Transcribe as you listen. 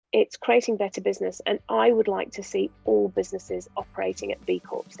it's creating better business. And I would like to see all businesses operating at B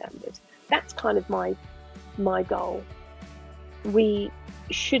Corp standard. That's kind of my goal. We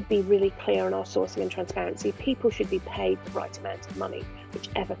should be really clear on our sourcing and transparency. People should be paid the right amount of money,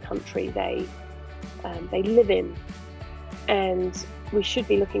 whichever country they live in. And we should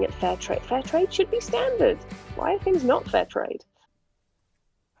be looking at fair trade. Fair trade should be standard. Why are things not fair trade?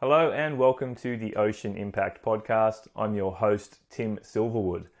 Hello and welcome to the Ocean Impact Podcast. I'm your host, Tim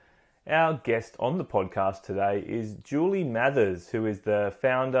Silverwood. Our guest on the podcast today is Julie Mathers, who is the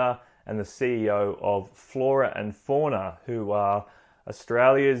founder and the CEO of Flora and Fauna, who are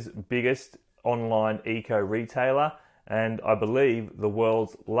Australia's biggest online eco-retailer and I believe the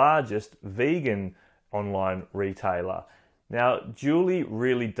world's largest vegan online retailer. Now, Julie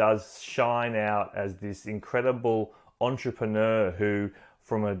really does shine out as this incredible entrepreneur who,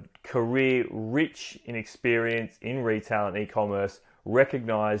 from a career rich in experience in retail and e-commerce,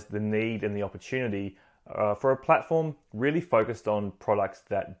 recognized the need and the opportunity for a platform really focused on products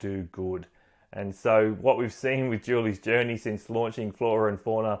that do good. And so what we've seen with Julie's journey since launching Flora and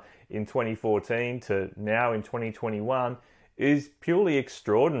Fauna in 2014 to now in 2021 is purely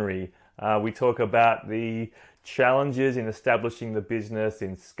extraordinary. We talk about the challenges in establishing the business,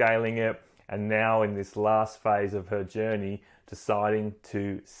 in scaling it, and now in this last phase of her journey, deciding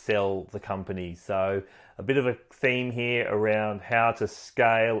to sell the company. So a bit of a theme here around how to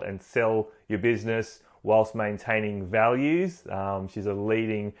scale and sell your business whilst maintaining values. She's a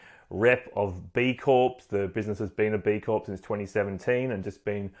leading rep of B Corps. The business has been a B Corp since 2017 and just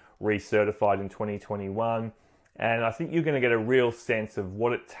been recertified in 2021. And I think you're going to get a real sense of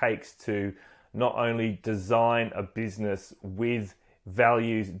what it takes to not only design a business with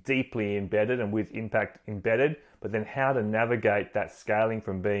values deeply embedded and with impact embedded, but then how to navigate that scaling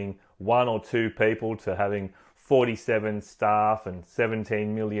from being one or two people to having 47 staff and $17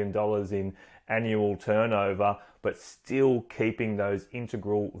 million in annual turnover, but still keeping those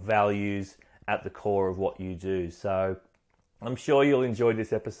integral values at the core of what you do. So I'm sure you'll enjoy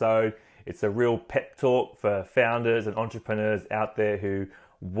this episode. It's a real pep talk for founders and entrepreneurs out there who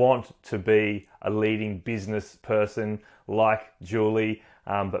want to be a leading business person like Julie,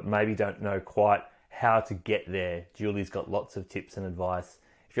 but maybe don't know quite how to get there. Julie's got lots of tips and advice.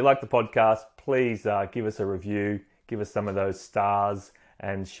 If you like the podcast, please give us a review, give us some of those stars,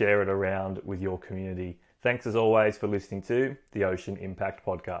 and share it around with your community. Thanks as always for listening to the Ocean Impact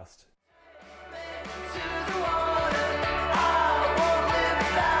Podcast.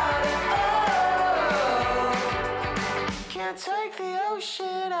 Take the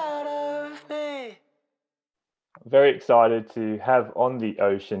ocean out of me. I'm very excited to have on the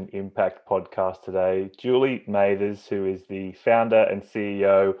Ocean Impact Podcast today Julie Mathers, who is the founder and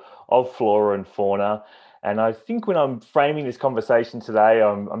CEO of Flora and Fauna. And I think when I'm framing this conversation today,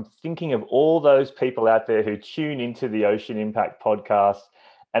 I'm thinking of all those people out there who tune into the Ocean Impact Podcast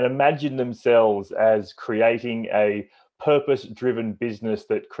and imagine themselves as creating a purpose-driven business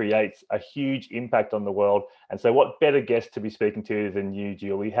that creates a huge impact on the world. And so what better guest to be speaking to than you,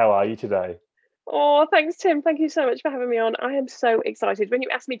 Julie? How are you today? Oh, thanks, Tim. Thank you so much for having me on. I am so excited. When you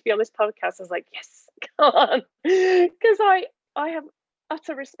asked me to be on this podcast, I was like, yes, come on. Because I have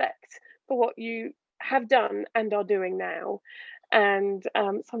utter respect for what you have done and are doing now. And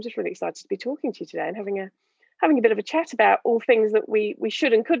so I'm just really excited to be talking to you today and having a bit of a chat about all things that we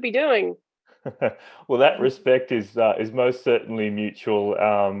should and could be doing. Well, that respect is most certainly mutual.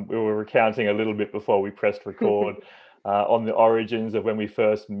 We were recounting a little bit before we pressed record on the origins of when we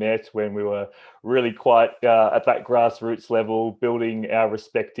first met, when we were really quite at that grassroots level, building our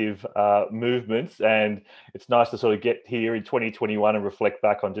respective movements. And it's nice to sort of get here in 2021 and reflect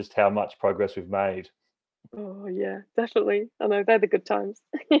back on just how much progress we've made. Oh, yeah, definitely. I know, they're the good times.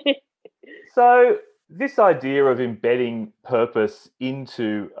 So this idea of embedding purpose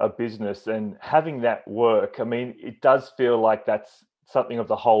into a business and having that work, I mean, it does feel like that's something of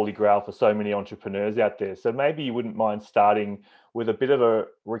the holy grail for so many entrepreneurs out there. So maybe you wouldn't mind starting with a bit of a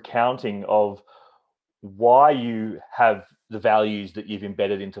recounting of why you have the values that you've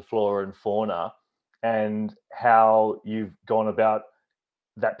embedded into Flora and Fauna and how you've gone about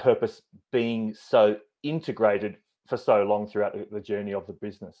that purpose being so integrated for so long throughout the journey of the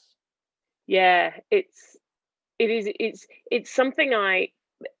business. Yeah, it's something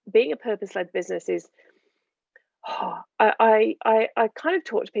being a purpose-led business is, I kind of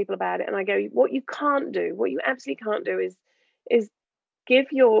talk to people about it and I go, what you absolutely can't do is give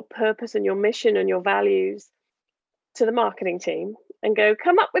your purpose and your mission and your values to the marketing team and go,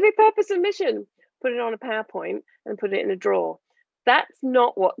 come up with a purpose and mission, put it on a PowerPoint and put it in a drawer. That's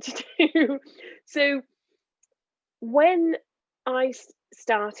not what to do. So when I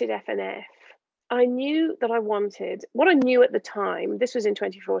started FNF, I knew that I wanted, what I knew at the time, this was in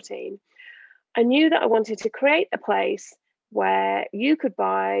 2014, I knew that I wanted to create a place where you could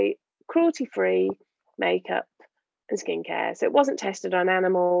buy cruelty-free makeup and skincare. So it wasn't tested on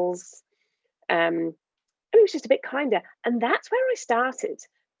animals. And it was just a bit kinder. And that's where I started.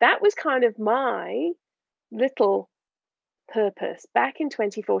 That was kind of my little purpose back in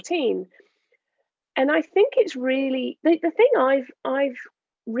 2014. And I think it's really the thing I've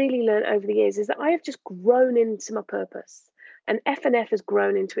really learned over the years is that I have just grown into my purpose, and FNF has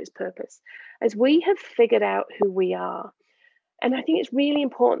grown into its purpose as we have figured out who we are. And I think it's really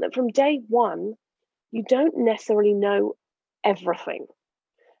important that from day one, you don't necessarily know everything.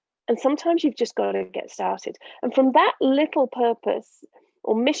 And sometimes you've just got to get started. And from that little purpose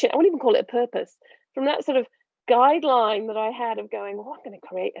or mission, I won't even call it a purpose, from that sort of guideline that I had of going, well, I'm going to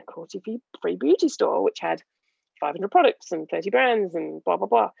create a cruelty-free beauty store, which had 500 products and 30 brands and blah, blah,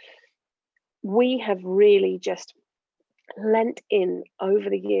 blah. We have really just lent in over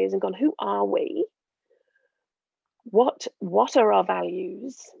the years and gone, who are we? What are our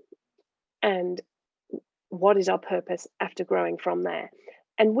values? And what is our purpose after growing from there?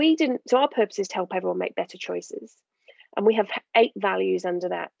 And so our purpose is to help everyone make better choices. And we have 8 values under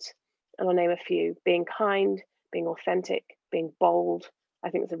that. And I'll name a few: being kind, being authentic, being bold. I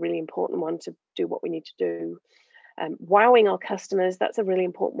think it's a really important one to do what we need to do. Wowing our customers, that's a really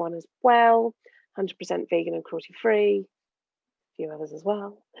important one as well. 100% vegan and cruelty-free, a few others as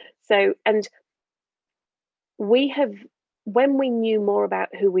well. So, and we have, when we knew more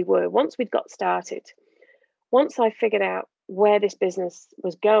about who we were, once we'd got started, once I figured out where this business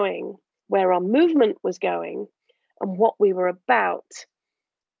was going, where our movement was going, and what we were about,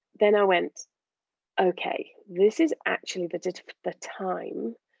 then I went, okay, this is actually the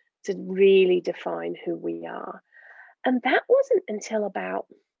time to really define who we are. And that wasn't until about,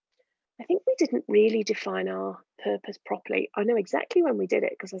 I think we didn't really define our purpose properly. I know exactly when we did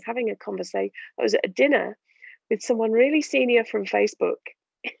it because I was having a conversation. I was at a dinner with someone really senior from Facebook.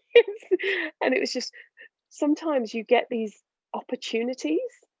 And it was just, sometimes you get these opportunities.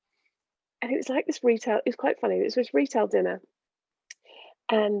 And it was like this retail, it was quite funny. It was this retail dinner.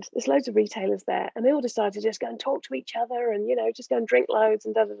 And there's loads of retailers there. And they all decided to just go and talk to each other and, just go and drink loads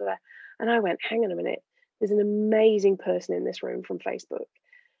and da da da. And I went, hang on a minute. There's an amazing person in this room from Facebook.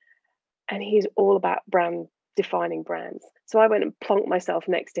 And he's all about defining brands. So I went and plonked myself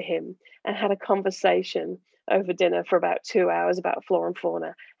next to him and had a conversation over dinner for about 2 hours about Flora and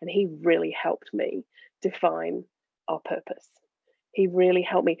Fauna. And he really helped me define our purpose. He really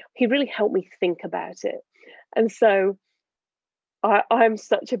helped me think about it. And so I'm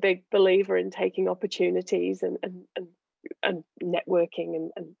such a big believer in taking opportunities and networking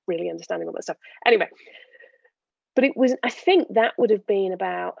and really understanding all that stuff. Anyway, but I think that would have been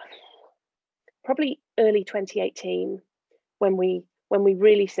about probably early 2018 when we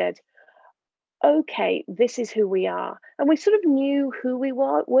really said, okay, this is who we are. And we sort of knew who we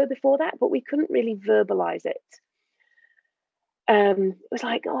were before that, but we couldn't really verbalize it. It was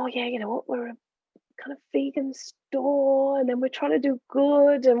like, oh yeah, you know what, we're a kind of vegan store, and then we're trying to do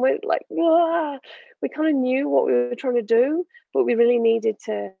good, and we're like, we kind of knew what we were trying to do, but we really needed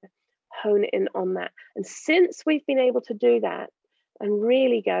to hone in on that. And since we've been able to do that and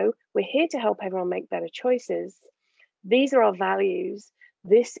really go, we're here to help everyone make better choices. These are our values.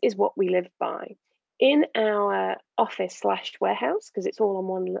 This is what we live by. In our office/warehouse, because it's all on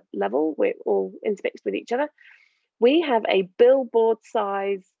one level, we're all intermixed with each other. We have a billboard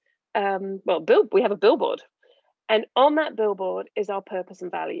size, we have a billboard. And on that billboard is our purpose and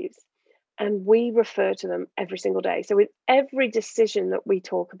values. And we refer to them every single day. So with every decision that we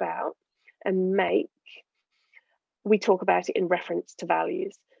talk about and make, we talk about it in reference to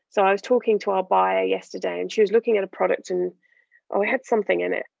values. So I was talking to our buyer yesterday, and she was looking at a product, and it had something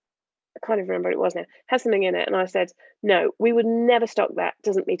in it. I can't even remember what it was now. It had something in it. And I said, no, we would never stock that. It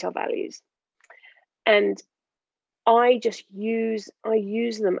doesn't meet our values. And I use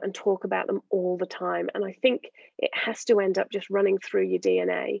them and talk about them all the time. And I think it has to end up just running through your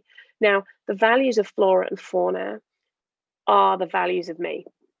DNA. Now, the values of Flora and Fauna are the values of me.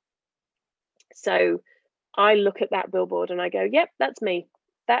 So I look at that billboard and I go, yep, that's me.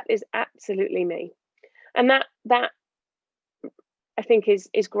 That is absolutely me. And that I think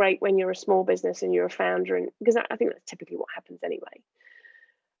is great when you're a small business and you're a founder, and because I think that's typically what happens anyway.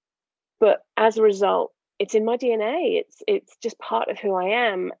 But as a result, it's in my DNA. It's just part of who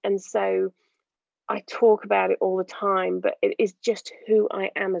I am. And so I talk about it all the time, but it is just who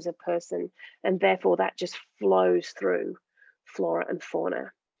I am as a person. And therefore that just flows through Flora and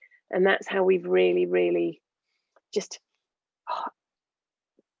Fauna. And that's how we've really, really just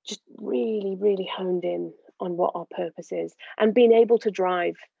really, really honed in on what our purpose is and being able to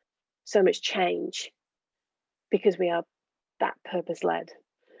drive so much change because we are that purpose led.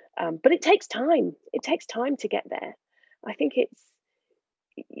 But it takes time. It takes time to get there. I think you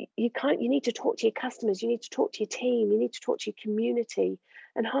need to talk to your customers, you need to talk to your team, you need to talk to your community.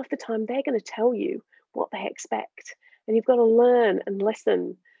 And half the time they're going to tell you what they expect. And you've got to learn and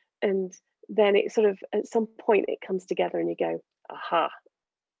listen. And then it sort of, at some point, it comes together and you go, aha,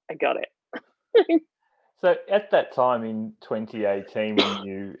 I got it. So at that time in 2018, when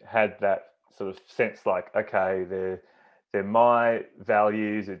you had that sort of sense like, okay, they're my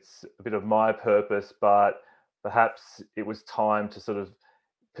values, it's a bit of my purpose, but perhaps it was time to sort of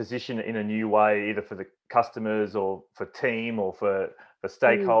position it in a new way, either for the customers or for team or for Mm.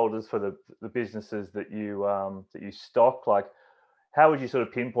 stakeholders, for the businesses that you stock. Like, how would you sort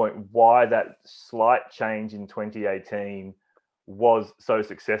of pinpoint why that slight change in 2018 was so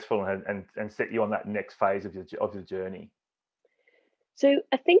successful and set you on that next phase of your journey? So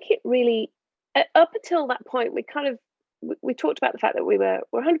I think it really, up until that point, we talked about the fact that we're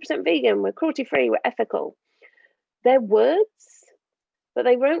 100% vegan, we're cruelty free, we're ethical. They're words, but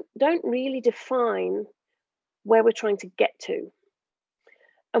they don't really define where we're trying to get to.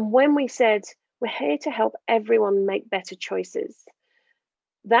 And when we said we're here to help everyone make better choices,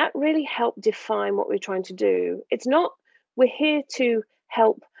 that really helped define what we're trying to do. It's not we're here to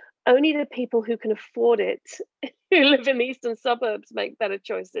help only the people who can afford it, who live in the eastern suburbs, make better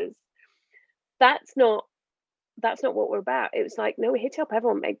choices. That's not what we're about. It was like, no, we're here to help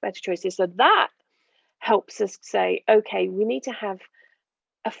everyone make better choices. So that helps us say, okay, we need to have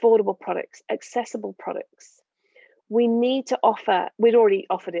affordable products, accessible products. We need to offer, we'd already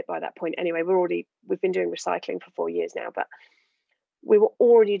offered it by that point anyway. We've been doing recycling for 4 years now, but we were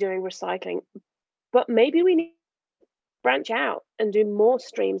already doing recycling. But maybe we need to branch out and do more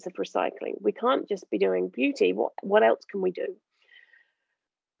streams of recycling. We can't just be doing beauty. What else can we do?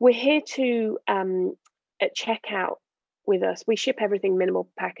 We're here to at checkout with us. We ship everything minimal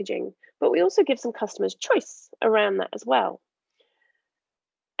packaging, but we also give some customers choice around that as well.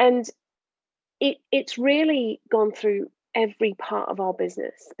 And it's really gone through every part of our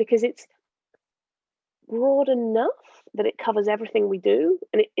business because it's broad enough that it covers everything we do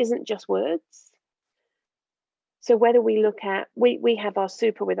and it isn't just words. So whether we look at, we have our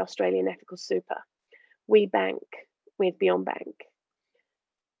super with Australian Ethical Super, we bank with Beyond Bank,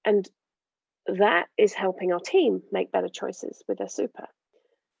 and that is helping our team make better choices with their super.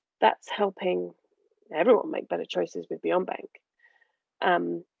 That's helping everyone make better choices with Beyond Bank.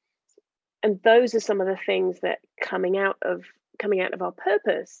 And those are some of the things that coming out of our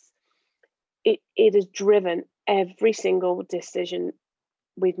purpose, it has driven every single decision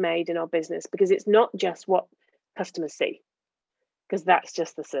we've made in our business, because it's not just what customers see, because that's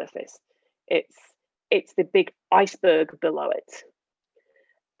just the surface. It's the big iceberg below it.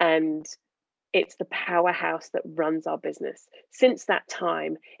 And it's the powerhouse that runs our business. Since that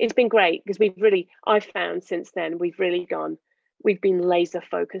time, it's been great because I've found since then, we've been laser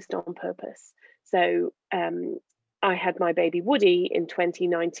focused on purpose. So I had my baby Woody in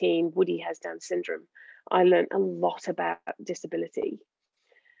 2019. Woody has Down syndrome. I learned a lot about disability.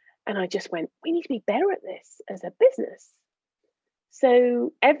 And I just went, we need to be better at this as a business.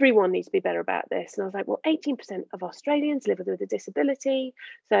 So everyone needs to be better about this. And I was like, well, 18% of Australians live with a disability.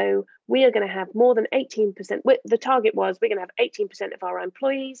 So we are going to have more than 18%. The target was we're going to have 18% of our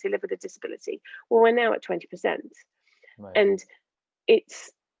employees who live with a disability. Well, we're now at 20%. Amazing. And it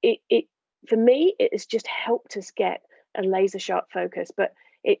for me, it has just helped us get a laser sharp focus, but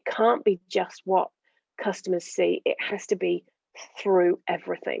it can't be just what customers see. It has to be through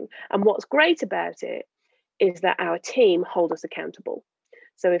everything. And what's great about it is that our team hold us accountable.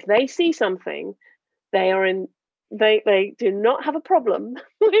 So if they see something, they do not have a problem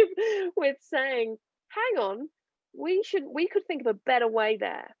with saying, hang on, we could think of a better way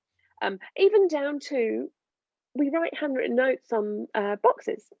there. Even down to, we write handwritten notes on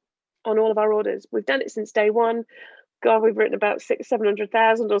boxes on all of our orders. We've done it since day one. God, we've written about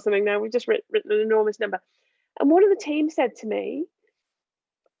 700,000 or something now. We've just written an enormous number. And one of the team said to me,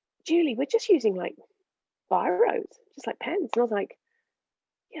 Julie, we're just using like biros, just like pens. And I was like,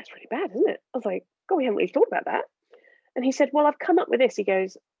 yeah, it's really bad, isn't it? I was like, God, we haven't really thought about that. And he said, well, I've come up with this. He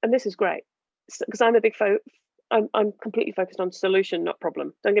goes, and this is great. Because I'm a big I'm completely focused on solution, not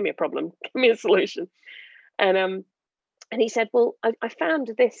problem. Don't give me a problem, give me a solution. And he said, well, I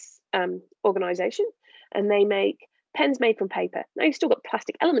found this organization, and they make pens made from paper. Now, you've still got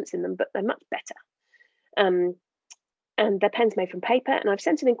plastic elements in them, but they're much better. And they're pens made from paper, and I've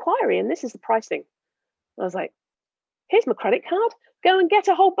sent an inquiry, and this is the pricing. I was like, here's my credit card. Go and get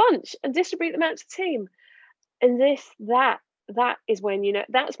a whole bunch and distribute them out to the team. And that is when,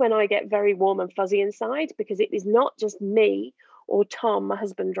 that's when I get very warm and fuzzy inside, because it is not just me or Tom, my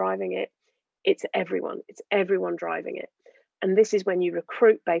husband, driving it. It's everyone driving it. And this is when you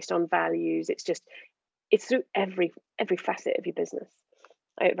recruit based on values. It's through every facet of your business.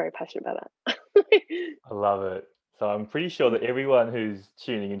 I get very passionate about that. I love it. So I'm pretty sure that everyone who's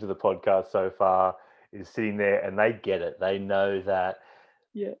tuning into the podcast so far is sitting there and they get it. They know that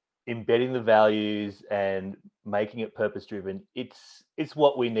embedding the values and making it purpose driven, it's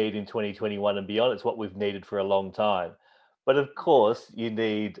what we need in 2021 and beyond. It's what we've needed for a long time. But of course, you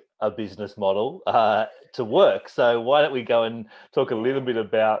need a business model to work. So why don't we go and talk a little bit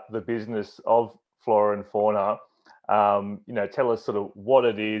about the business of Flora and Fauna? Tell us sort of what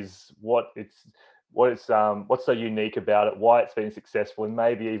it is, what's so unique about it, why it's been successful, and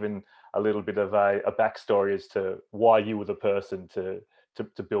maybe even a little bit of a backstory as to why you were the person to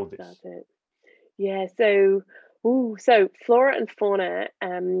build this. That's it. Yeah. So Flora and Fauna,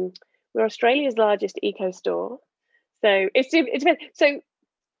 we're Australia's largest eco store. So it depends. So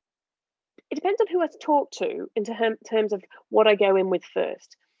it depends on who I talk to in terms of what I go in with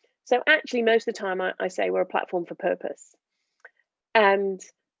first. So actually, most of the time I say we're a platform for purpose. And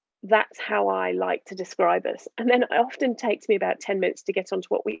that's how I like to describe us. And then it often takes me about 10 minutes to get onto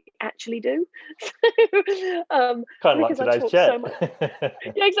what we actually do. Kind of like today's chat. So much.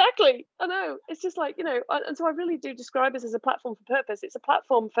 Yeah, exactly. I know. It's just like, and so I really do describe us as a platform for purpose. It's a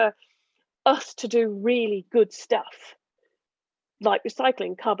platform for us to do really good stuff, like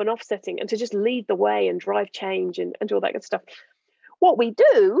recycling, carbon offsetting, and to just lead the way and drive change and do all that good stuff. What we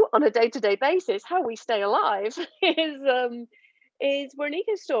do on a day-to-day basis, how we stay alive, is we're an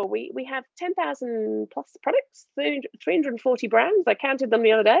eco store. We have 10,000 plus products, 340 brands. I counted them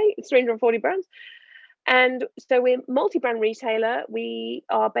the other day. It's 340 brands. And so we're a multi-brand retailer. We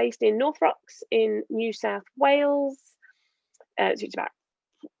are based in North Rocks in New South Wales. So it's about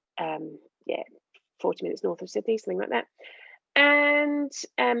 40 minutes north of Sydney, something like that. And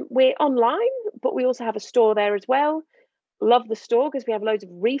we're online, but we also have a store there as well. Love the store because we have loads of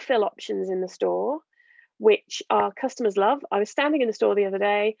refill options in the store, which our customers love. I was standing in the store the other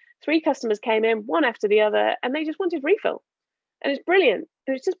day, 3 customers came in, one after the other, and they just wanted refill. And it's brilliant.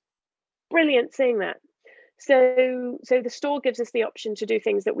 It was just brilliant seeing that. So the store gives us the option to do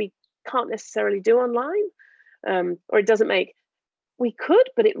things that we can't necessarily do online, or it doesn't make, we could,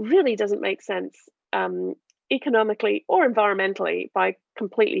 but it really doesn't make sense economically or environmentally by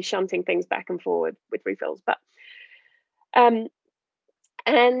completely shunting things back and forward with refills. But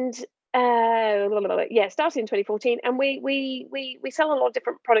started in 2014, and we sell a lot of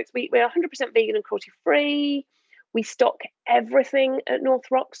different products. We're 100% vegan and cruelty free. We stock everything at North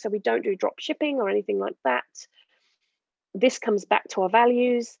Rocks, so we don't do drop shipping or anything like that. This comes back to our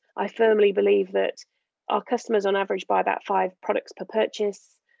values. I firmly believe that our customers on average buy about 5 products per purchase.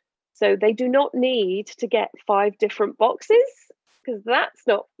 So they do not need to get 5 different boxes, because that's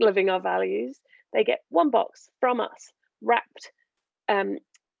not living our values. They get one box from us, wrapped in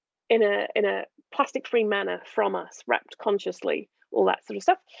a plastic-free manner from us, wrapped consciously, all that sort of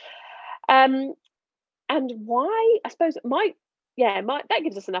stuff. And why? I suppose that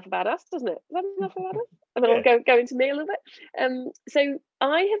gives us enough about us, doesn't it? Is that enough about us? And then I'll go into me a little bit. So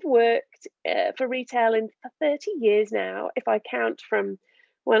I have worked for retail for 30 years now, if I count from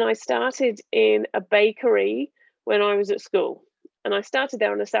when I started in a bakery when I was at school. And I started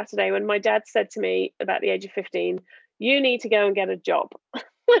there on a Saturday when my dad said to me about the age of 15, you need to go and get a job.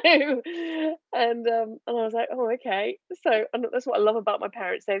 And I was like, oh, okay. So that's what I love about my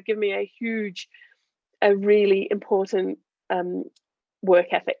parents. They've given me a really important work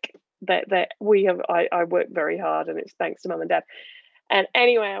ethic that we have. I work very hard, and it's thanks to mum and dad. And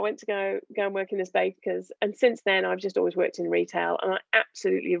anyway, I went to go and work in this bakers, and since then I've just always worked in retail, and I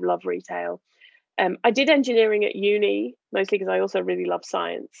absolutely love retail. I did engineering at uni mostly because I also really love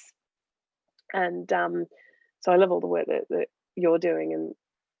science, and so I love all the work that you're doing, and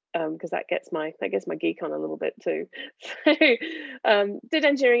because that gets my geek on a little bit too. So did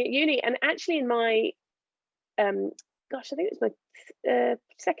engineering at uni, and actually in my I think it was my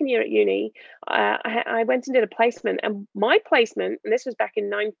second year at uni, I went and did a placement, and my placement, and this was back in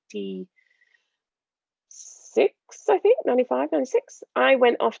 96, I think, 95, 96, I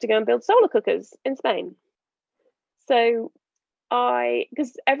went off to go and build solar cookers in Spain. So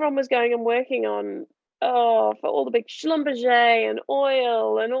because everyone was going and working on, for all the big Schlumberger and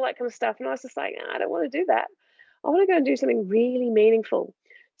oil and all that kind of stuff. And I was just like, I don't want to do that. I want to go and do something really meaningful.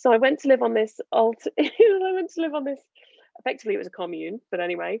 So I went to live on this effectively it was a commune, but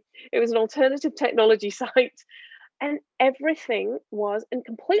anyway, it was an alternative technology site. And everything was and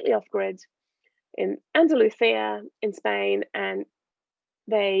completely off grid in Andalusia in Spain, and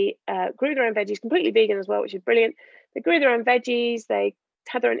they grew their own veggies, completely vegan as well, which is brilliant. They grew their own veggies. They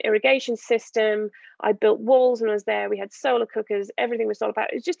had their own irrigation system. I built walls when I was there. We had solar cookers. Everything was solar powered.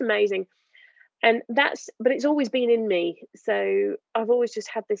 It was just amazing. And but it's always been in me. So I've always just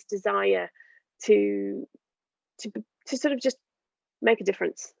had this desire to to sort of just make a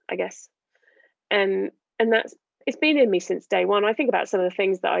difference, I guess. And that's it's been in me since day one. I think about some of the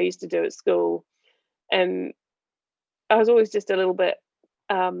things that I used to do at school, and I was always just a little bit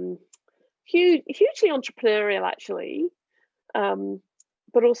hugely entrepreneurial, actually,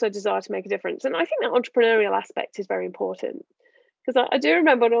 but also desire to make a difference. And I think that entrepreneurial aspect is very important, because I do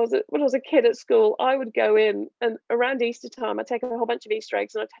remember when I was a kid at school, I would go in, and around Easter time, I'd take a whole bunch of Easter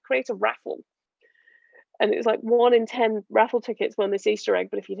eggs and I'd create a raffle. And it was like 1 in 10 raffle tickets won this Easter egg.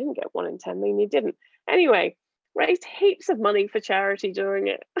 But if you didn't get 1 in 10, then you didn't. Anyway, raised heaps of money for charity doing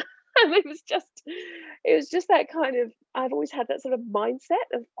it. And it was just that kind of, I've always had that sort of mindset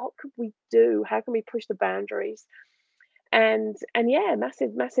of what could we do? How can we push the boundaries? And yeah,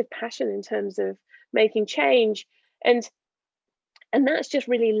 massive passion in terms of making change. And that's just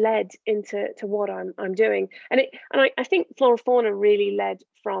really led into what I'm doing. And I think Flora Fauna really led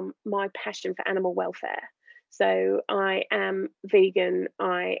from my passion for animal welfare. So I am vegan.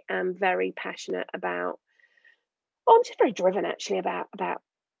 I am very passionate about, well, I'm just very driven actually about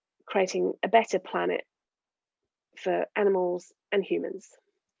creating a better planet for animals and humans.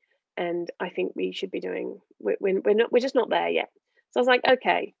 And I think we should be doing, we're just not there yet. So I was like,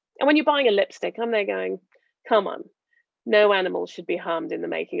 okay. And when you're buying a lipstick, I'm there going, come on, no animals should be harmed in the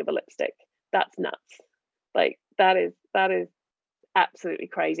making of a lipstick. That's nuts. Like that is absolutely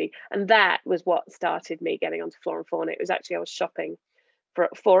crazy. And that was what started me getting onto Flora and Fauna. It was actually, I was shopping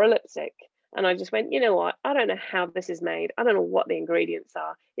for a lipstick, and I just went, you know what? I don't know how this is made. I don't know what the ingredients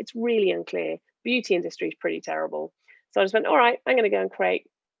are. It's really unclear. Beauty industry is pretty terrible. So I just went, all right, I'm going to go and create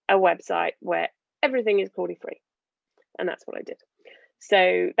a website where everything is cruelty free. And that's what I did.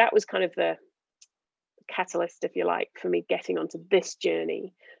 So that was kind of the catalyst, if you like, for me getting onto this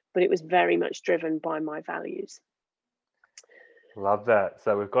journey. But it was very much driven by my values. Love that.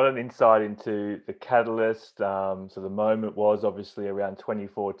 So we've got an insight into the catalyst. So the moment was obviously around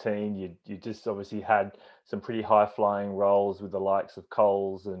 2014. You just obviously had some pretty high flying roles with the likes of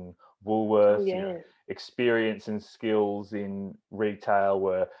Coles and Woolworths. Oh, yeah. Experience and skills in retail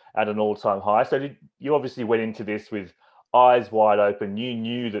were at an all-time high. So you obviously went into this with eyes wide open. You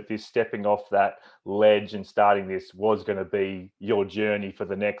knew that this stepping off that ledge and starting this was going to be your journey for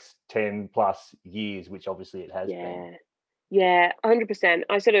the next 10 plus years, which obviously it has been. Yeah, 100%.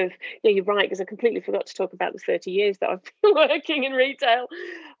 I sort of, yeah, you're right, because I completely forgot to talk about the 30 years that I've been working in retail.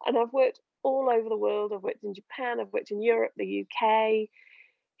 And I've worked all over the world. I've worked in Japan, I've worked in Europe, the UK,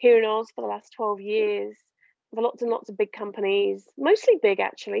 here in Oz for the last 12 years. With lots and lots of big companies, mostly big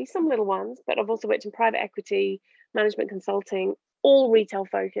actually, some little ones, but I've also worked in private equity, management consulting, all retail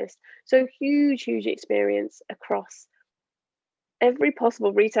focused. So huge experience across every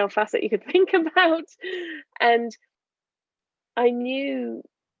possible retail facet you could think about. And I knew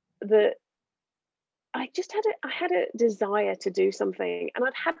that I had a desire to do something, and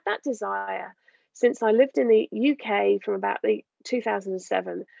I'd had that desire since I lived in the UK from about the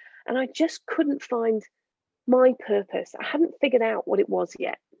 2007, and I just couldn't find my purpose. I hadn't figured out what it was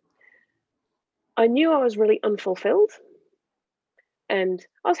yet. I knew I was really unfulfilled, and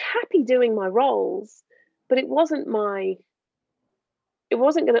I was happy doing my roles, but it wasn't going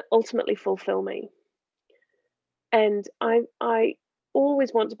to ultimately fulfill me. And I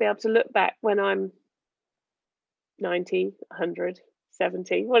always want to be able to look back when I'm 90, 100,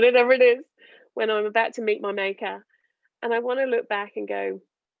 70, whatever it is, when I'm about to meet my maker. And I want to look back and go,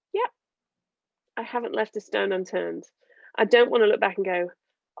 yeah, I haven't left a stone unturned. I don't want to look back and go,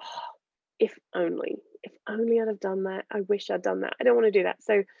 oh, if only I'd have done that. I wish I'd done that. I don't want to do that.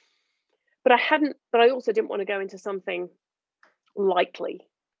 So, but I also didn't want to go into something lightly.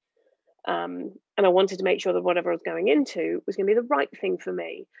 And I wanted to make sure that whatever I was going into was going to be the right thing for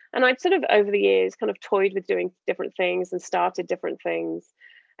me. And I'd sort of over the years kind of toyed with doing different things and started different things,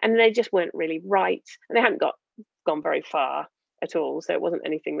 and they just weren't really right, and they hadn't gone very far at all. So it wasn't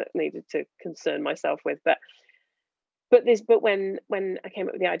anything that needed to concern myself with. But when I came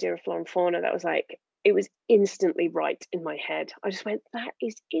up with the idea of Flora and Fauna, that was like, it was instantly right in my head. I just went, that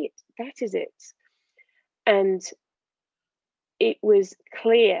is it. That is it. And it was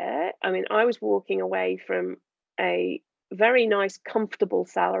clear. I mean, I was walking away from a very nice, comfortable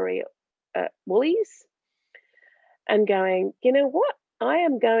salary at Woolies and going, you know what? I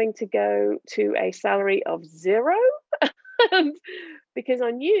am going to go to a salary of 0. And because I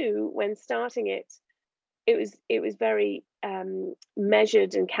knew when starting it, it was very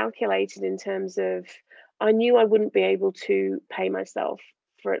measured and calculated in terms of I knew I wouldn't be able to pay myself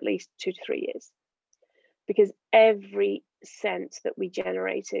for at least 2 to 3 years, because every cent that we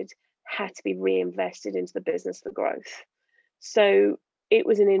generated had to be reinvested into the business for growth. So it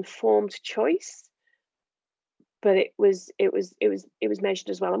was an informed choice, but it was measured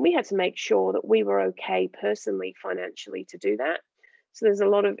as well, and we had to make sure that we were okay personally, financially, to do that. So there's a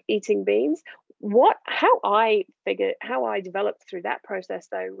lot of eating beans. How I developed through that process,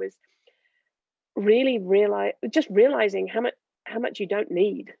 though, was really realizing how much you don't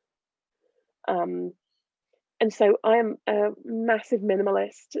need. And so I am a massive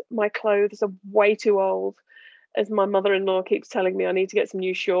minimalist. My clothes are way too old. As my mother-in-law keeps telling me I need to get some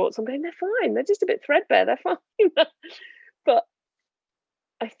new shorts, I'm going, they're fine. They're just a bit threadbare. They're fine. But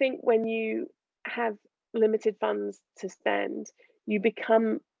I think when you have limited funds to spend, you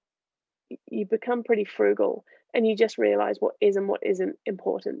become pretty frugal, and you just realize what is and what isn't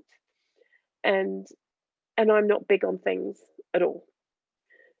important. And I'm not big on things at all.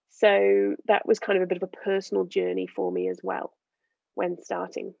 So that was kind of a bit of a personal journey for me as well when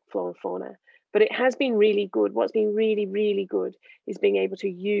starting Flora and Fauna. But it has been really good. What's been really, really good is being able to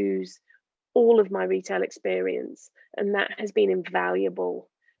use all of my retail experience. And that has been invaluable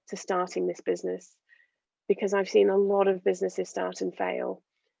to starting this business, because I've seen a lot of businesses start and fail.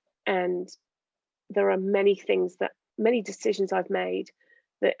 And there are many decisions I've made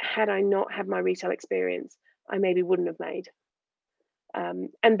that, had I not had my retail experience, I maybe wouldn't have made.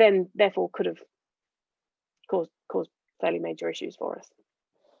 And then therefore could have caused fairly major issues for us.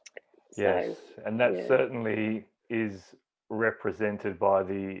 Yes, and that certainly is represented by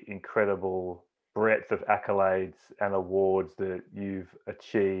the incredible breadth of accolades and awards that you've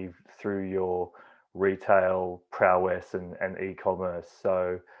achieved through your retail prowess and e-commerce.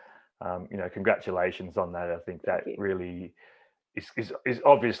 So, congratulations on that. I think that really is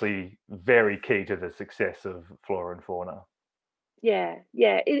obviously very key to the success of Flora and Fauna. Yeah,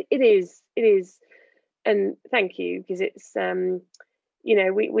 it is. And thank you, because it's,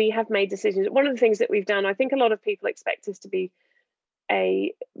 we have made decisions. One of the things that we've done, I think a lot of people expect us to be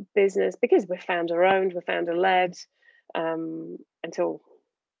a business because we're founder owned, we're founder led, until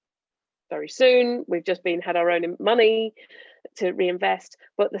very soon. We've just had our own money to reinvest.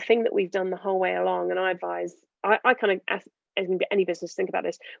 But the thing that we've done the whole way along, and I advise, I kind of ask any business, think about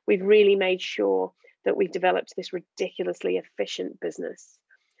this. We've really made sure that we've developed this ridiculously efficient business.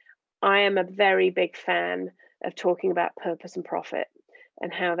 I am a very big fan of talking about purpose and profit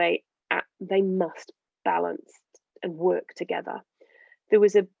and how they must balance and work together. There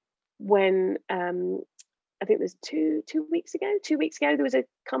was when I think it was 2 weeks ago. 2 weeks ago, there was a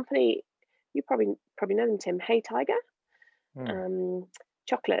company, you probably know them, Tim. Hey Tiger,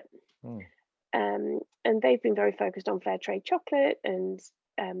 chocolate, and they've been very focused on fair trade chocolate, and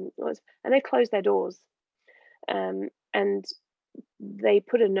they closed their doors, and they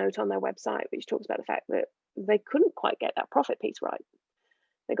put a note on their website which talks about the fact that they couldn't quite get that profit piece right.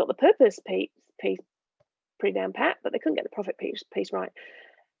 They got the purpose piece pretty down pat, but they couldn't get the profit piece right.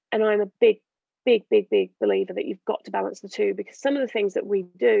 And I'm a big believer that you've got to balance the two, because some of the things that we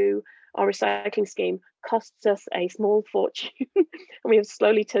do, our recycling scheme costs us a small fortune, and we have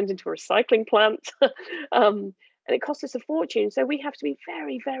slowly turned into a recycling plant, and it costs us a fortune. So we have to be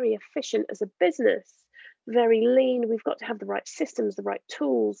very, very efficient as a business, very lean. We've got to have the right systems, the right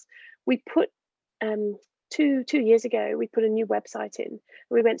tools. We put 2 years ago, we put a new website in.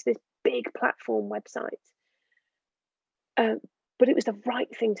 We went to this big platform website. But it was the right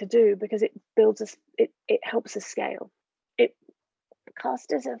thing to do, because it builds us, it helps us scale. It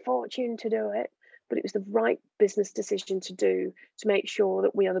cost us a fortune to do it, but it was the right business decision to do, to make sure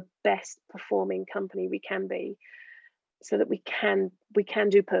that we are the best performing company we can be, so that we can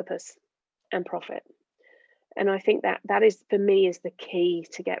do purpose and profit. And I think that is, for me, is the key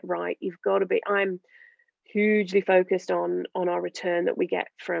to get right. You've got to be, I'm hugely focused on our return that we get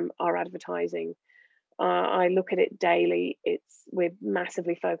from our advertising. I look at it daily. We're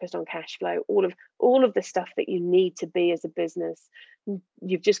massively focused on cash flow, all of the stuff that you need to be as a business.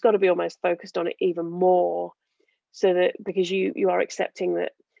 You've just got to be almost focused on it even more, so that, because you are accepting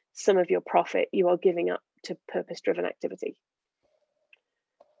that some of your profit you are giving up to purpose-driven activity.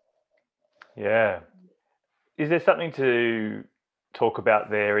 Yeah. Is there something to talk about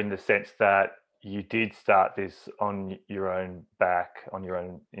there, in the sense that you did start this on your own back, on your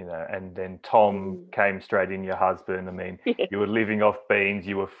own, and then Tom came straight in, your husband. I mean, you were living off beans,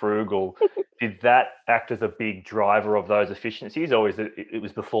 you were frugal. did that act as a big driver of those efficiencies, or is it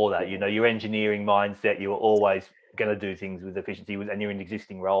was before that? You know, your engineering mindset, you were always going to do things with efficiency, and you're in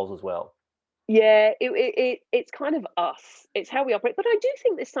existing roles as well. Yeah, it's kind of us. It's how we operate. But I do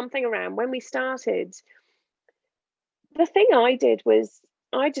think there's something around when we started. The thing I did was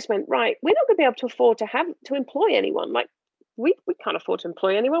I just went, right, we're not going to be able to afford to employ anyone. Like we can't afford to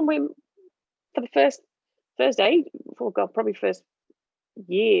employ anyone. We for the first day, oh God, probably first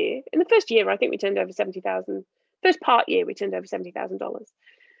year. In the first year, I think we turned over 70,000. First part year, we turned over $70,000.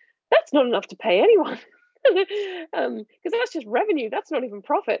 That's not enough to pay anyone, because that's just revenue. That's not even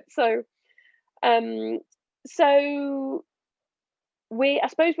profit. Um, so I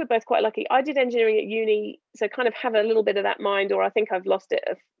suppose we're both quite lucky. I did engineering at uni, so kind of have a little bit of that mind, or I think I've lost it,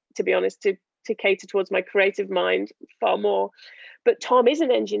 to be honest, to cater towards my creative mind far more. But Tom is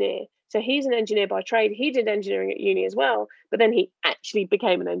an engineer, so he's an engineer by trade. He did engineering at uni as well, but then he actually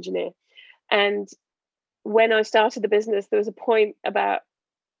became an engineer. And when I started the business, there was a point about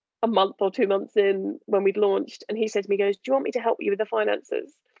a month or 2 months in when we'd launched, and he said to me, "Goes, do you want me to help you with the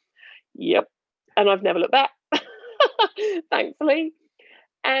finances?" Yep. And I've never looked back, thankfully.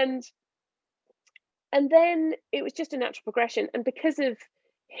 And then it was just a natural progression. And because of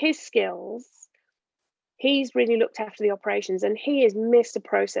his skills, he's really looked after the operations, and he is Mr.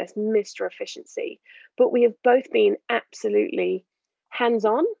 Process, Mr. Efficiency. But we have both been absolutely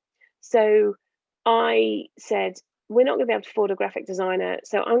hands-on. So I said, we're not going to be able to afford a graphic designer,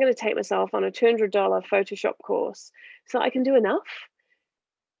 so I'm going to take myself on a $200 Photoshop course so I can do enough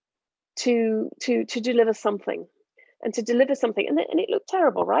to deliver something. And to deliver something, and it looked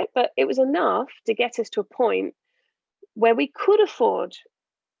terrible, right? But it was enough to get us to a point where we could afford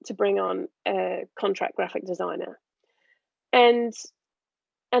to bring on a contract graphic designer. And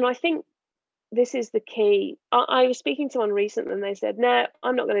I think this is the key. I was speaking to one recently, and they said, "No,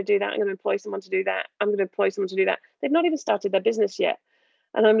 I'm not going to do that. I'm going to employ someone to do that. I'm going to employ someone to do that." They've not even started their business yet.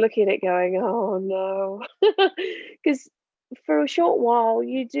 And I'm looking at it going, "Oh no," because for a short while,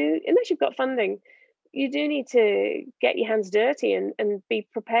 you do, unless you've got funding, you do need to get your hands dirty and be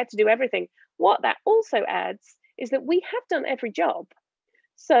prepared to do everything. What that also adds is that we have done every job.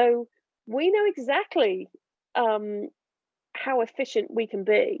 So we know exactly how efficient we can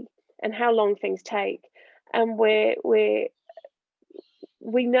be and how long things take. And we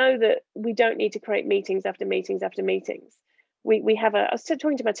know that we don't need to create meetings after meetings after meetings. We have I was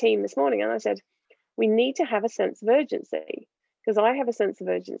talking to my team this morning, and I said, we need to have a sense of urgency, because I have a sense of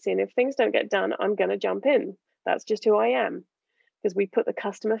urgency, and if things don't get done, I'm going to jump in. That's just who I am, because we put the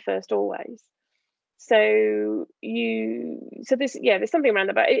customer first always. So there's something around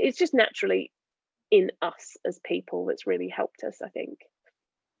that, but it's just naturally in us as people that's really helped us, I think.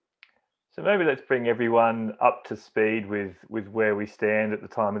 So maybe let's bring everyone up to speed with where we stand at the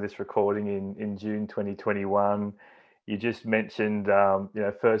time of this recording in June 2021. You just mentioned,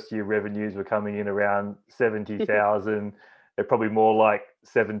 first year revenues were coming in around 70,000. They're probably more like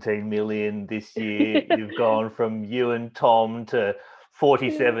 17 million this year. You've gone from you and Tom to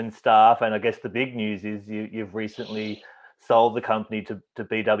 47 staff. And I guess the big news is you've recently sold the company to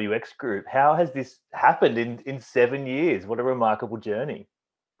BWX Group. How has this happened in 7 years? What a remarkable journey.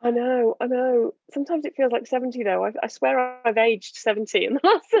 I know. Sometimes it feels like 70, though. I swear I've aged 70 in the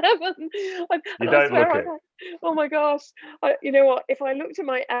last 7. You don't look it. Oh my gosh. You know what? If I looked at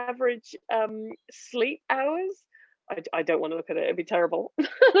my average sleep hours, I don't want to look at it. It'd be terrible.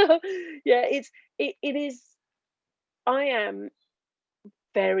 Yeah, it is. I am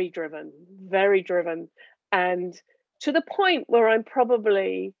very driven, and to the point where I'm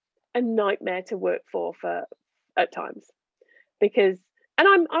probably a nightmare to work for at times, because,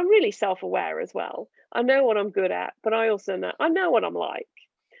 and I'm really self-aware as well. I know what I'm good at, but I also know what I'm like.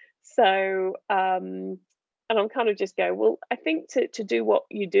 So and I'm kind of just go, well, I think to do what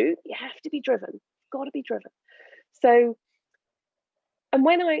you do, you have to be driven. You've got to be driven. So, and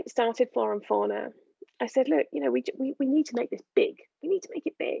when I started Flora and Fauna, I said, look, we need to make this big. We need to make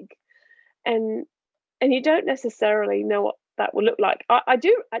it big. And you don't necessarily know what that will look like. I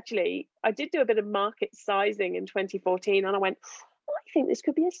did do a bit of market sizing in 2014, and I went, I think this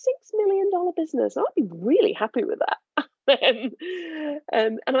could be a $6 million business. I'd be really happy with that.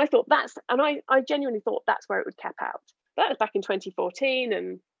 And I thought I genuinely thought that's where it would cap out. That was back in 2014,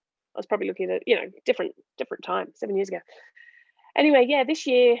 and I was probably looking at different time, 7 years ago. Anyway, yeah, this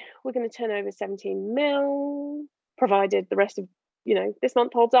year we're going to turn over 17 mil, provided the rest of this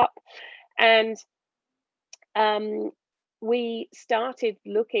month holds up. And we started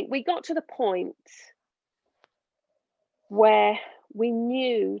looking. We got to the point where we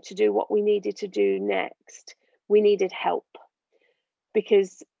knew to do what we needed to do next, we needed help,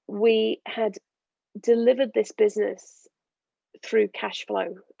 because we had delivered this business through cash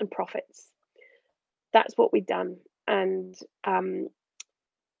flow and profits. That's what we'd done, and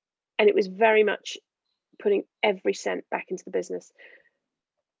it was very much putting every cent back into the business.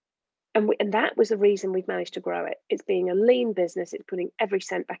 And that was the reason we've managed to grow it. It's being a lean business. It's putting every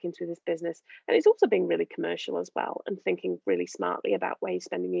cent back into this business. And it's also being really commercial as well, and thinking really smartly about where you're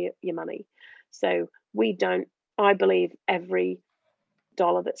spending your money. So I believe every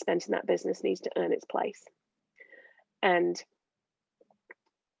dollar that's spent in that business needs to earn its place. And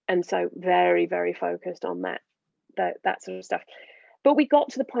so very, very focused on that sort of stuff. But we got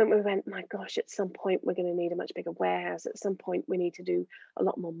to the point where we went, my gosh, at some point we're going to need a much bigger warehouse. At some point we need to do a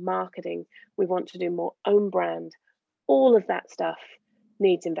lot more marketing. We want to do more own brand. All of that stuff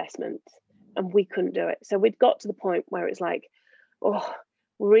needs investment, and we couldn't do it. So we'd got to the point where it's like, oh,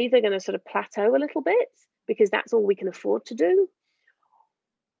 we're either going to sort of plateau a little bit because that's all we can afford to do,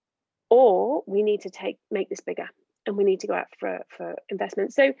 or we need to make this bigger, and we need to go out for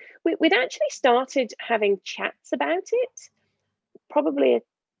investment. So we'd actually started having chats about it probably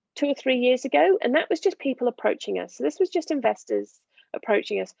 2 or 3 years ago, and that was just people approaching us. So this was just investors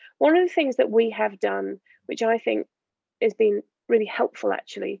approaching us. One of the things that we have done, which I think has been really helpful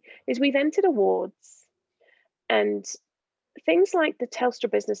actually, is we've entered awards, and things like the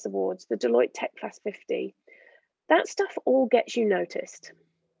Telstra Business Awards, the Deloitte Tech Plus 50, that stuff all gets you noticed.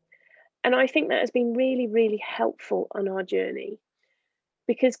 And I think that has been really, really helpful on our journey,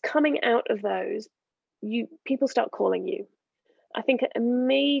 because coming out of those, people start calling you. I think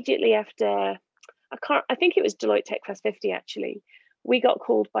immediately after, I think it was Deloitte Tech Plus 50 actually, we got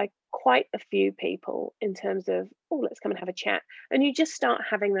called by quite a few people in terms of, oh, let's come and have a chat. And you just start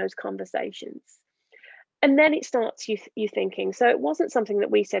having those conversations. And then it starts you thinking. So it wasn't something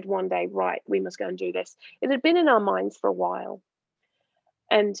that we said one day, right, we must go and do this. It had been in our minds for a while.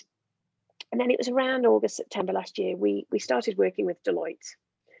 And then it was around August, September last year, we started working with Deloitte.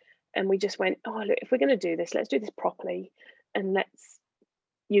 And we just went, oh, look, if we're going to do this, let's do this properly. And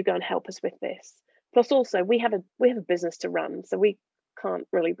you go and help us with this. Plus, also, we have a business to run, so we can't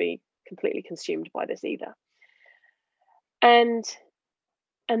really be completely consumed by this either. And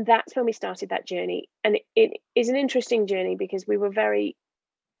that's when we started that journey. And it is an interesting journey because we're very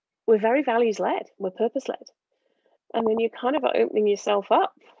values led, we're purpose led. And when you're kind of opening yourself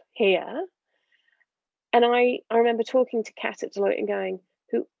up here, and I remember talking to Kat at Deloitte and going,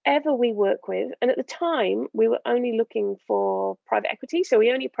 whoever we work with, and at the time we were only looking for private equity, so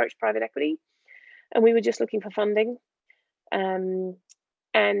we only approached private equity, and we were just looking for funding. And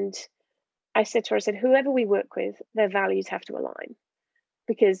I said to her, whoever we work with, their values have to align,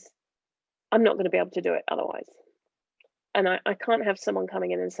 because I'm not going to be able to do it otherwise. And I can't have someone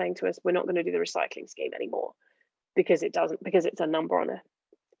coming in and saying to us, we're not going to do the recycling scheme anymore because it's a number on a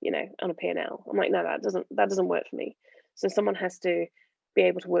P&L. I'm like, no, that doesn't work for me. So someone has to be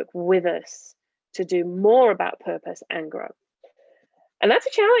able to work with us to do more about purpose and grow. And that's a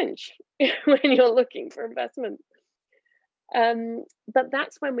challenge when you're looking for investment. But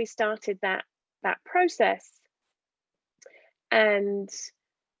that's when we started that process, and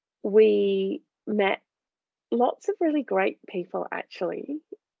we met lots of really great people actually,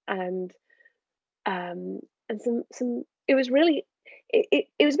 and some it was really it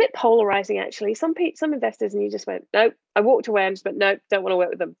was a bit polarizing actually. Some investors, and you just went, nope. I walked away and just went, nope, don't want to work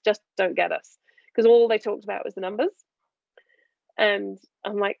with them, just don't get us, because all they talked about was the numbers. And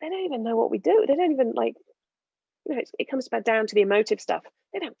I'm like, they don't even know what we do. They don't even it comes back down to the emotive stuff.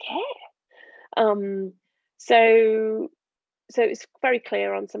 They don't care. So it's very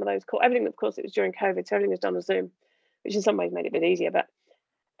clear on some of those calls. Everything, of course, it was during COVID, so everything was done on Zoom, which in some ways made it a bit easier. But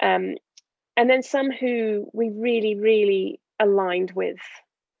and then some who we really, really aligned with,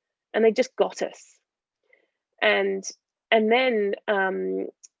 and they just got us. And then kind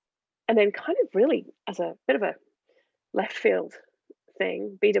of really as a bit of a left field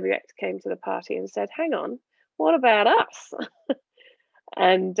thing, BWX came to the party and said, hang on, what about us?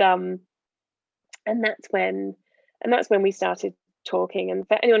 and that's when we started talking. And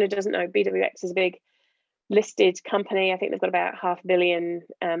for anyone who doesn't know, BWX is a big listed company. I think they've got about $500 million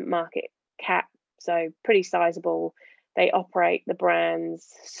market cap, so pretty sizable. They operate the brands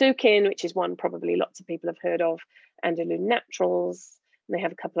Sukin, which is one probably lots of people have heard of, Andalou Naturals, and they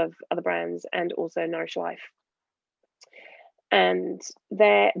have a couple of other brands, and also Nourish Life. And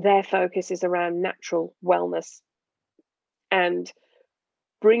their focus is around natural wellness and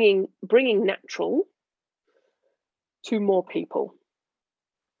bringing natural to more people.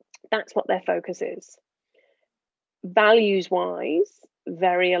 That's what their focus is. Values-wise,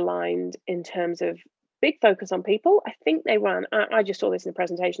 very aligned in terms of big focus on people. I think they run, I just saw this in the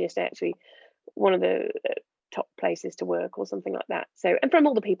presentation yesterday, actually, one of the top places to work or something like that. So, and from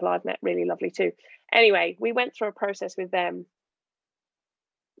all the people I've met, really lovely too. Anyway, we went through a process with them,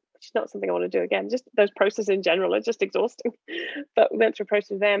 which is not something I want to do again. Just those processes in general are just exhausting. But we went through a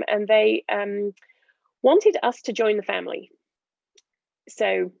process with them, and they wanted us to join the family.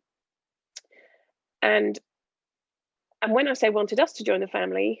 So, and when I say wanted us to join the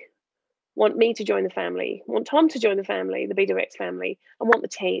family, want me to join the family, want Tom to join the family, the BWX family, and want the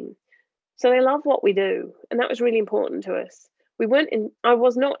team. So they love what we do, and that was really important to us. I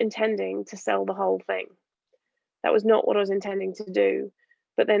was not intending to sell the whole thing. That was not what I was intending to do.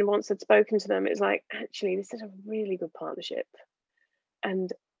 But then once I'd spoken to them, it was like, actually, this is a really good partnership,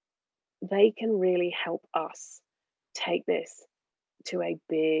 and they can really help us take this to a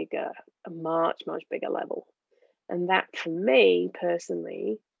much bigger level. And that, for me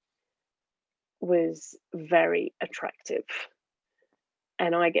personally, was very attractive.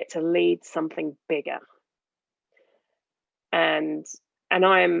 And I get to lead something bigger. And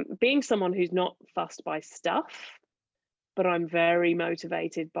I am, being someone who's not fussed by stuff, but I'm very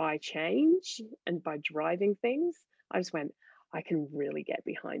motivated by change and by driving things. I just went, I can really get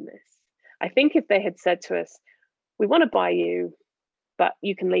behind this. I think if they had said to us, we want to buy you, but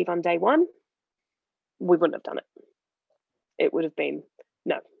you can leave on day one, we wouldn't have done it. It would have been,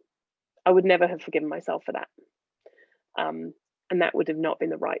 no, I would never have forgiven myself for that. And that would have not been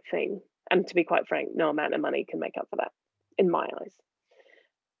the right thing. And to be quite frank, no amount of money can make up for that, in my eyes.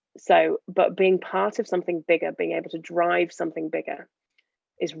 So, but being part of something bigger, being able to drive something bigger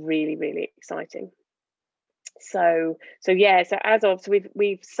is really, really exciting. So as of, so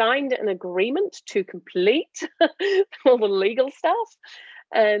we've signed an agreement to complete all the legal stuff,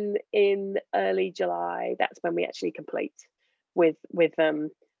 and in early July, that's when we actually complete with them,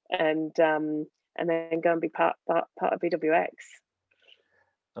 and then go and be part of BWX.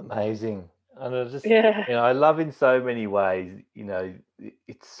 Amazing. And I love in so many ways,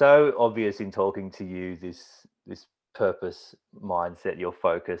 it's so obvious in talking to you, this purpose mindset, your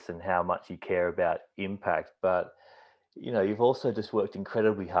focus, and how much you care about impact. But, you've also just worked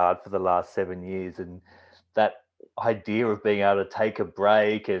incredibly hard for the last 7 years, and that idea of being able to take a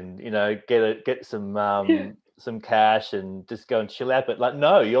break and, get some cash and just go and chill out. But like,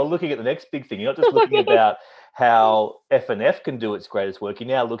 no, you're looking at the next big thing. You're not just looking about how F&F can do its greatest work. You're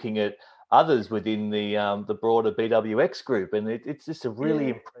now looking at others within the broader BWX group, and it's just a really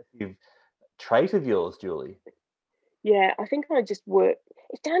impressive trait of yours, Julie. Yeah, I think I just work.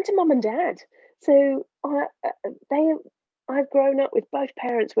 It's down to mum and dad. So I've grown up with both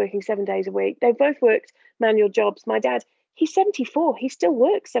parents working 7 days a week. They've both worked manual jobs. My dad, he's 74. He still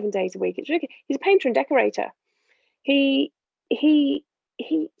works 7 days a week. It's really, he's a painter and decorator. He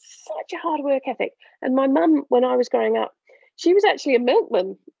such a hard work ethic. And my mum, when I was growing up, she was actually a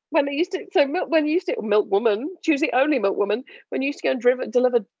milkman. Milkwoman. She was the only milkwoman when you used to go and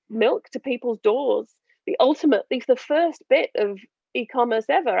deliver milk to people's doors. The first bit of e-commerce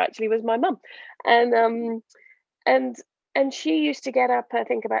ever actually was my mum, and she used to get up, I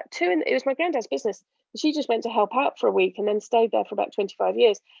think, about 2, and it was my granddad's business. She just went to help out for a week and then stayed there for about 25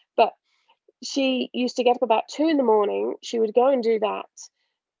 years. But she used to get up about 2 a.m. She would go and do that.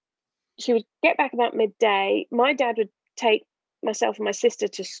 She would get back about midday. My dad would take myself and my sister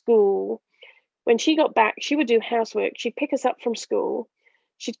to school. When she got back, she would do housework. She'd pick us up from school.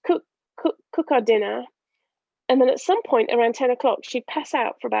 She'd cook our dinner. And then at some point around 10 o'clock, she'd pass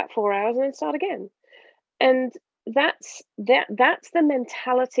out for about 4 hours and then start again. And that's the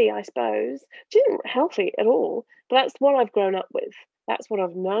mentality, I suppose, which isn't healthy at all, but that's what I've grown up with. That's what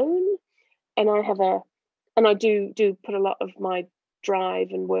I've known. And I do put a lot of my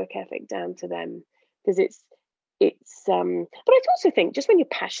drive and work ethic down to them, because but I also think, just when you're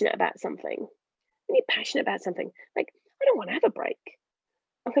passionate about something, like, I don't want to have a break.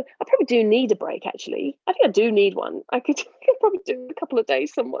 I probably do need a break, actually. I think I do need one. I could probably do a couple of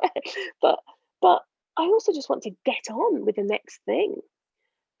days somewhere. But I also just want to get on with the next thing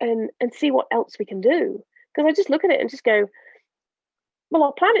and see what else we can do. Because I just look at it and just go, well,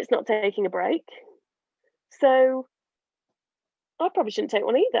 our planet's not taking a break, so I probably shouldn't take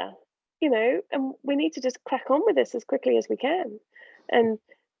one either. And we need to just crack on with this as quickly as we can. And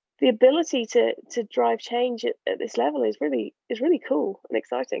the ability to drive change at this level is really cool and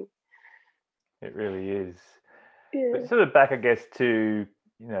exciting. It really is. Yeah. But sort of back, I guess, to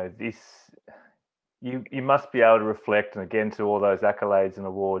this, you must be able to reflect, and again, to all those accolades and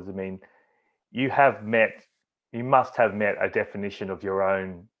awards. I mean, you must have met a definition of your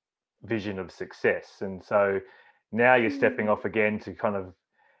own vision of success, and so now you're stepping off again to kind of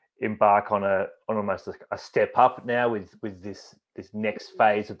embark on almost a step up now with this next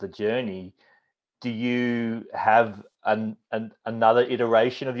phase of the journey, do you have another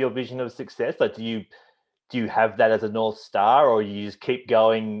iteration of your vision of success? Like, do you have that as a North Star, or you just keep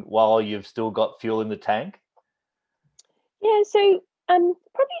going while you've still got fuel in the tank? Yeah, so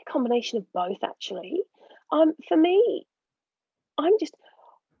probably a combination of both, actually. For me, I'm just,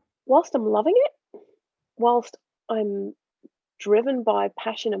 whilst I'm loving it, whilst I'm driven by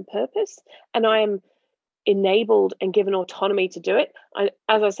passion and purpose, and I am enabled and given autonomy to do it.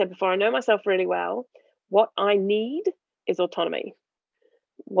 As I said before, I know myself really well. What I need is autonomy.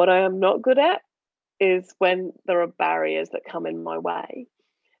 What I am not good at is when there are barriers that come in my way.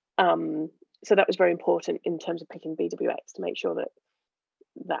 So that was very important in terms of picking BWX, to make sure that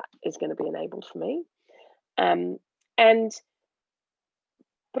that is going to be enabled for me. And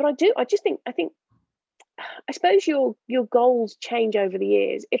but I suppose your goals change over the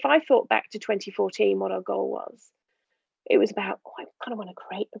years. If I thought back to 2014, what our goal was, it was about, I kind of want to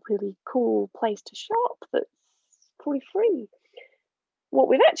create a really cool place to shop that's probably free. What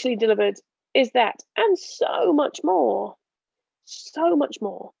we've actually delivered is that, and so much more. So much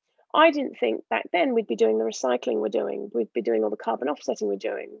more. I didn't think back then we'd be doing the recycling we're doing. We'd be doing all the carbon offsetting we're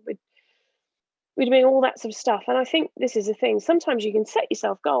doing. We're doing all that sort of stuff. And I think this is the thing. Sometimes you can set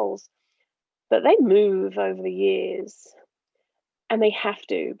yourself goals, but they move over the years. And they have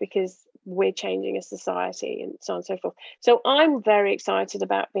to, because we're changing as society and so on and so forth. So I'm very excited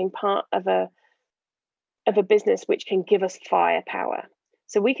about being part of a business which can give us firepower.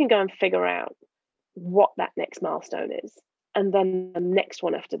 So we can go and figure out what that next milestone is, and then the next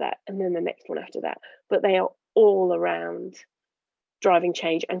one after that, and then the next one after that. But they are all around driving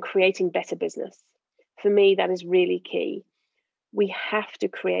change and creating better business. For me, that is really key. We have to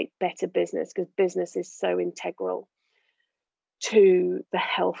create better business, because business is so integral to the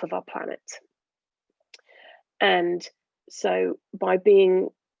health of our planet. And so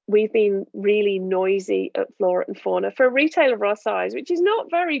we've been really noisy at Flora and Fauna for a retailer of our size, which is not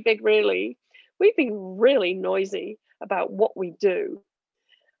very big, really. We've been really noisy about what we do.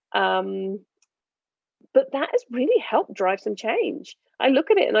 But that has really helped drive some change. I look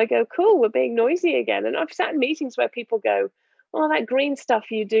at it and I go, cool, we're being noisy again. And I've sat in meetings where people go, oh, that green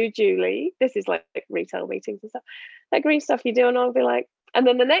stuff you do, Julie. This is like retail meetings and stuff. That green stuff you do, and I'll be like, and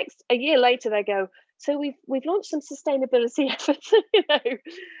then a year later, they go, so we've launched some sustainability efforts,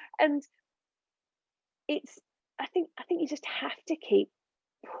 and I think you just have to keep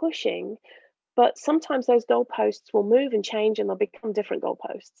pushing, but sometimes those goalposts will move and change, and they'll become different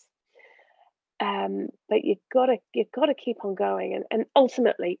goalposts. But you've got to keep on going, and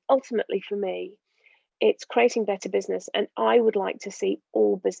ultimately for me, it's creating better business. And I would like to see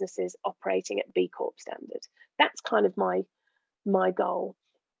all businesses operating at B Corp standard. That's kind of my goal.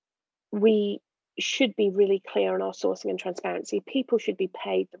 We should be really clear on our sourcing and transparency. People should be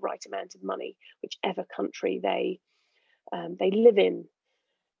paid the right amount of money, whichever country they live in.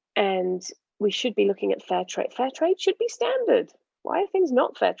 And we should be looking at fair trade. Fair trade should be standard. Why are things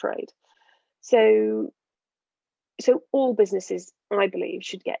not fair trade? So all businesses, I believe,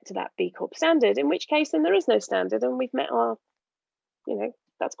 should get to that B Corp standard, in which case then there is no standard, and we've met our,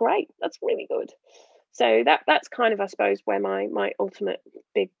 that's great. That's really good. So that's kind of, I suppose, where my ultimate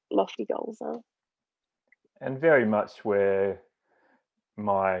big lofty goals are. And very much where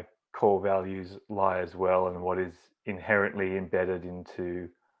my core values lie as well, and what is inherently embedded into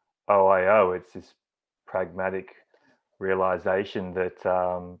OIO. It's this pragmatic realization that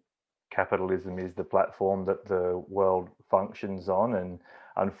capitalism is the platform that the world functions on, and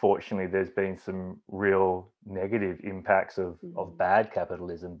unfortunately there's been some real negative impacts of bad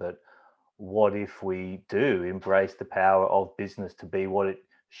capitalism. But what if we do embrace the power of business to be what it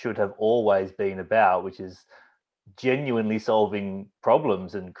should have always been about, which is genuinely solving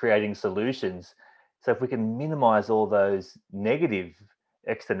problems and creating solutions? So if we can minimize all those negative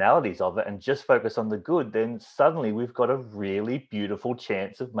externalities of it and just focus on the good, then suddenly we've got a really beautiful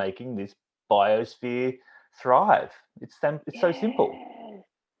chance of making this biosphere thrive. It's so simple.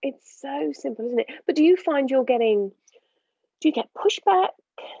 It's so simple, isn't it? But do you find do you get pushback?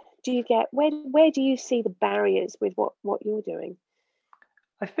 Do you get, where do you see the barriers with what you're doing?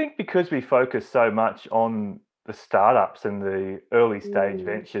 I think because we focus so much on the startups and the early stage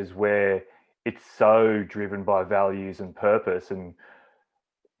ventures, where it's so driven by values and purpose, and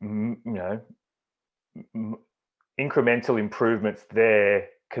incremental improvements there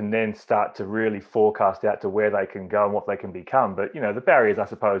can then start to really forecast out to where they can go and what they can become. But the barriers I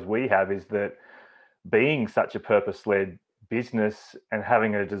suppose we have is that being such a purpose-led business and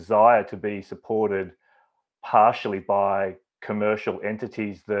having a desire to be supported partially by commercial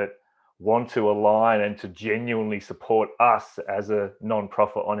entities that want to align and to genuinely support us as a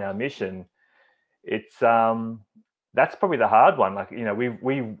non-profit on our mission, it's that's probably the hard one. Like, you know,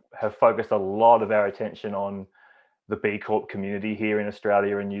 we have focused a lot of our attention on the B Corp community here in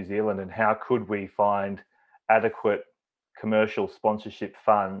Australia and New Zealand, and how could we find adequate commercial sponsorship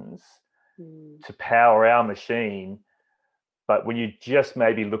funds to power our machine. But when you just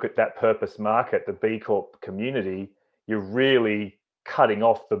maybe look at that purpose market, the B Corp community, you're really cutting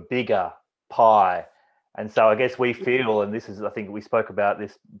off the bigger pie. And so I guess we feel, and this is, I think we spoke about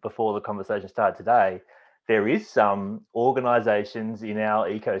this before the conversation started today, there is some organizations in our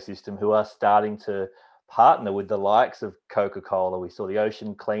ecosystem who are starting to partner with the likes of Coca-Cola. We saw the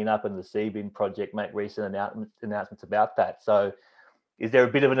Ocean Cleanup and the Seabin Project make recent announcements about that. So is there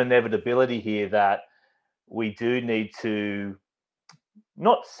a bit of an inevitability here that we do need to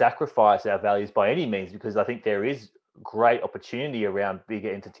not sacrifice our values by any means, because I think there is great opportunity around bigger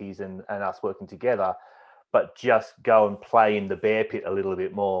entities and us working together, but just go and play in the bear pit a little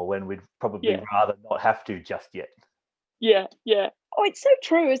bit more when we'd probably rather not have to just yet? Yeah. Oh, it's so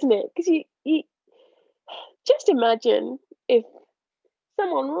true, isn't it? Because you just imagine if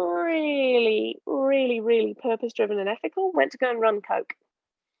someone really, really, really purpose-driven and ethical went to go and run Coke.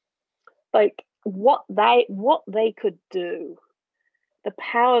 Like what they could do, the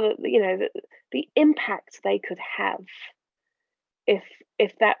power that, you know, the impact they could have if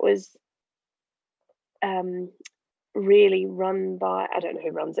that was really run by, I don't know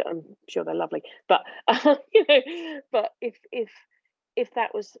who runs it, I'm sure they're lovely, but you know, but if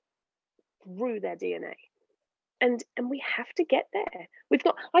that was through their DNA. And we have to get there.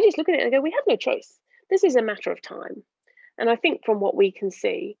 I just look at it and go, we have no choice. This is a matter of time. And I think from what we can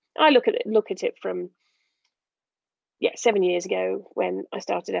see, I look at it from 7 years ago when I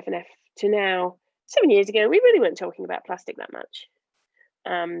started FNF to now. 7 years ago, we really weren't talking about plastic that much.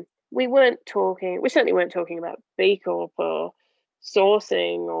 We certainly weren't talking about B Corp or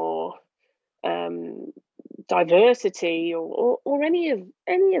sourcing or diversity or any of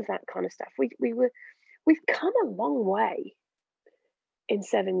that kind of stuff. We've come a long way in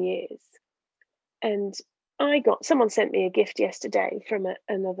 7 years. And someone sent me a gift yesterday from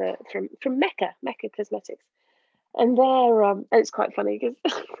from Mecca Cosmetics. And it's quite funny because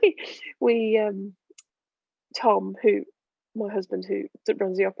we Tom, who my husband who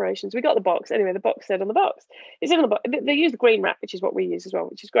runs the operations, we got the box. Anyway, the box said on the box, it said on the box, they use the green wrap, which is what we use as well,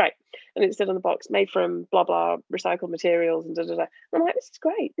 which is great. And it said on the box, made from blah blah recycled materials and da da da. And I'm like, this is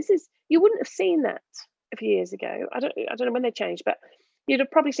great. You wouldn't have seen that a few years ago. I don't know when they changed, but you'd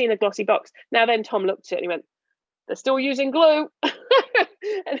have probably seen a glossy box. Now then, Tom looked at it and he went, they're still using glue.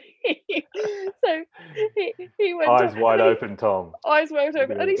 And he went eyes wide open, Tom. Eyes wide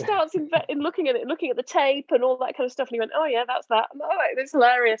open, and he starts in looking at it, looking at the tape and all that kind of stuff. And he went, "Oh yeah, that's that." And, it's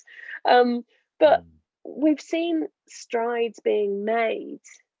hilarious. But we've seen strides being made,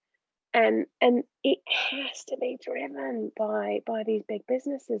 and it has to be driven by these big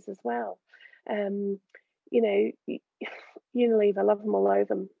businesses as well. You know, Unilever, love them or loathe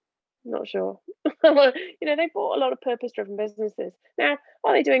them. Not sure. You know, they bought a lot of purpose-driven businesses. Now,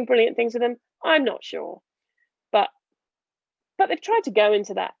 are they doing brilliant things with them? I'm not sure, but they've tried to go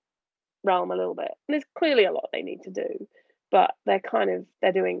into that realm a little bit. And there's clearly a lot they need to do, but they're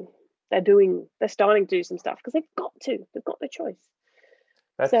starting to do some stuff because they've got no choice.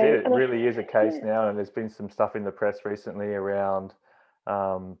 That's it. It really is a case now, and there's been some stuff in the press recently around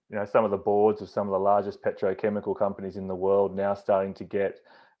you know, some of the boards of some of the largest petrochemical companies in the world now starting to get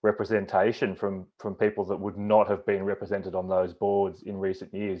representation from people that would not have been represented on those boards in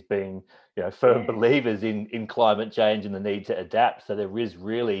recent years, being, you know, firm believers in climate change and the need to adapt. So there is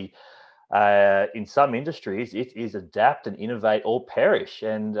really in some industries it is adapt and innovate or perish.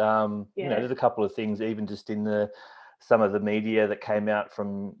 And you know, there's a couple of things even just in some of the media that came out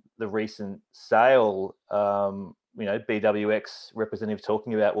from the recent sale, you know, BWX representative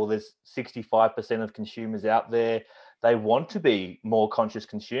talking about, well, there's 65% of consumers out there, they want to be more conscious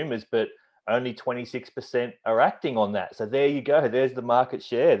consumers, but only 26% are acting on that. So there you go. There's the market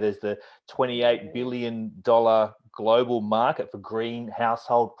share. There's the $28 billion global market for green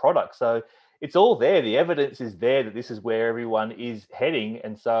household products. So it's all there. The evidence is there that this is where everyone is heading.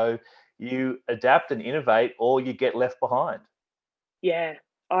 And so you adapt and innovate or you get left behind. Yeah,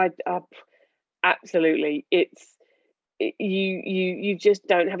 I absolutely. It's you just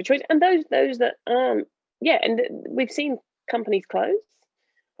don't have a choice. And those that aren't, and we've seen companies close.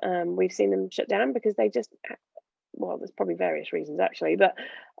 We've seen them shut down because they just, well, there's probably various reasons actually, but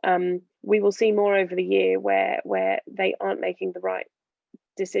we will see more over the year where they aren't making the right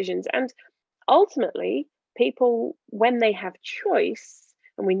decisions. And ultimately, people, when they have choice,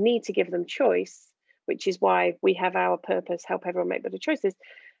 and we need to give them choice, which is why we have our purpose, help everyone make better choices.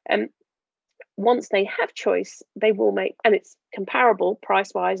 Once they have choice, they will make, and it's comparable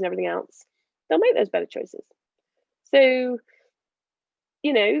price wise and everything else, they'll make those better choices. So,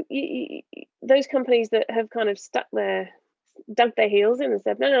 those companies that have kind of dug their heels in and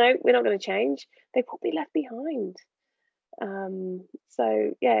said, no, we're not going to change, they will be left behind.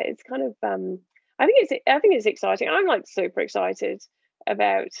 So yeah, it's kind of, I think it's exciting. I'm like super excited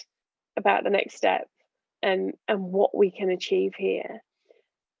about the next step and what we can achieve here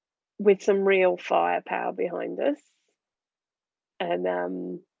with some real firepower behind us.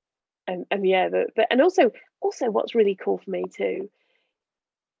 And yeah, and also what's really cool for me too,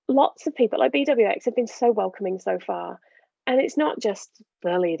 lots of people like BWX have been so welcoming so far. And it's not just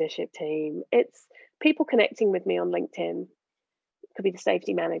the leadership team, it's people connecting with me on LinkedIn. It could be the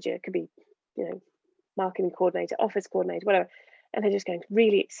safety manager, it could be, marketing coordinator, office coordinator, whatever. And they're just going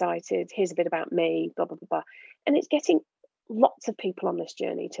really excited. Here's a bit about me, blah, blah, blah, blah. And it's getting lots of people on this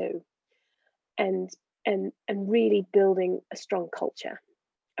journey too. And really building a strong culture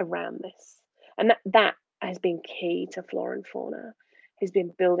around this. And that has been key to Flora and Fauna, has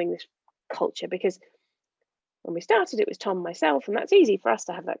been building this culture, because when we started, it was Tom and myself, and that's easy for us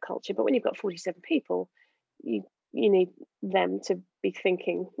to have that culture. But when you've got 47 people, you need them to be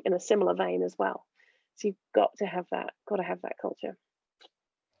thinking in a similar vein as well. So you've got to have that culture.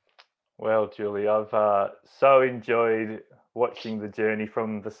 Well, Julie, I've so enjoyed watching the journey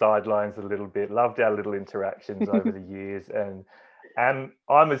from the sidelines a little bit. Loved our little interactions over the years, and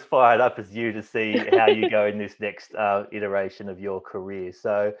I'm as fired up as you to see how you go in this next iteration of your career.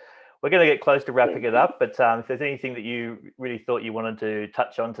 So we're going to get close to wrapping it up, but if there's anything that you really thought you wanted to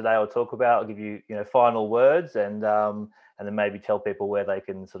touch on today or talk about, I'll give you, final words, and then maybe tell people where they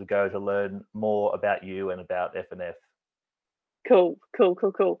can sort of go to learn more about you and about F&F. Cool.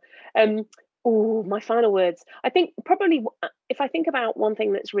 My final words. I think probably, if I think about one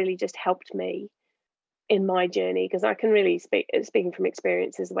thing that's really just helped me in my journey, because I can really speaking from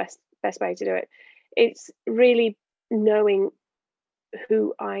experience is the best way to do it. It's really knowing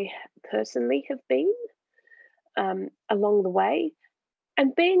who I personally have been along the way,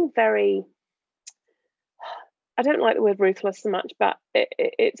 and being very, I don't like the word ruthless so much, but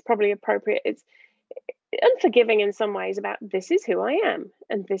it's probably appropriate. It's unforgiving in some ways about, this is who I am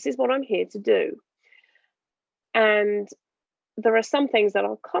and this is what I'm here to do. And there are some things that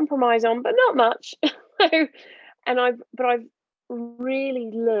I'll compromise on, but not much. I've really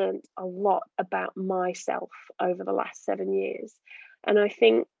learned a lot about myself over the last 7 years. And I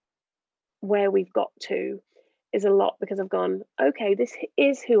think where we've got to is a lot because I've gone, okay, this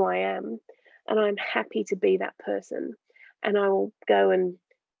is who I am, and I'm happy to be that person. And I will go and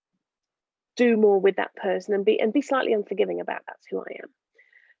do more with that person and be slightly unforgiving about that's who I am.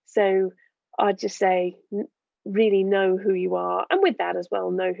 So I'd just say, really know who you are, and with that as well,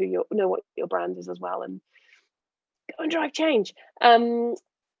 know what your brand is as well, and go and drive change.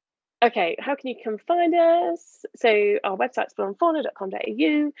 Okay, how can you come find us? So our website's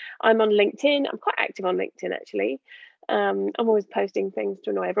floraandfauna.com.au. I'm on LinkedIn. I'm quite active on LinkedIn, actually. I'm always posting things to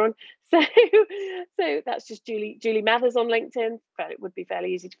annoy everyone. So that's just Julie Mathers on LinkedIn. But it would be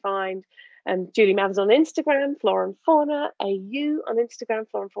fairly easy to find. Julie Mathers on Instagram, Flora and Fauna AU on Instagram,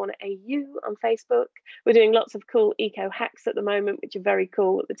 Flora and Fauna AU on Facebook. We're doing lots of cool eco hacks at the moment, which are very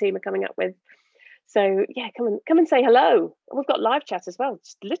cool, that the team are coming up with. So yeah, come and say hello. We've got live chat as well.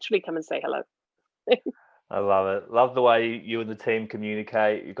 Just literally come and say hello. I love it. Love the way you and the team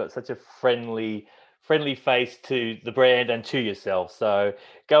communicate. You've got such a friendly face to the brand and to yourself. So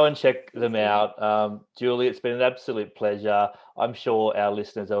go and check them out. Julie, it's been an absolute pleasure. I'm sure our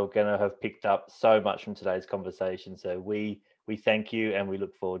listeners are going to have picked up so much from today's conversation. So we thank you, and we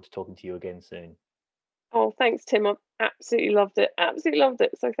look forward to talking to you again soon. Oh, thanks, Tim. I've absolutely loved it.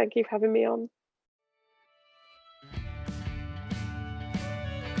 So thank you for having me on.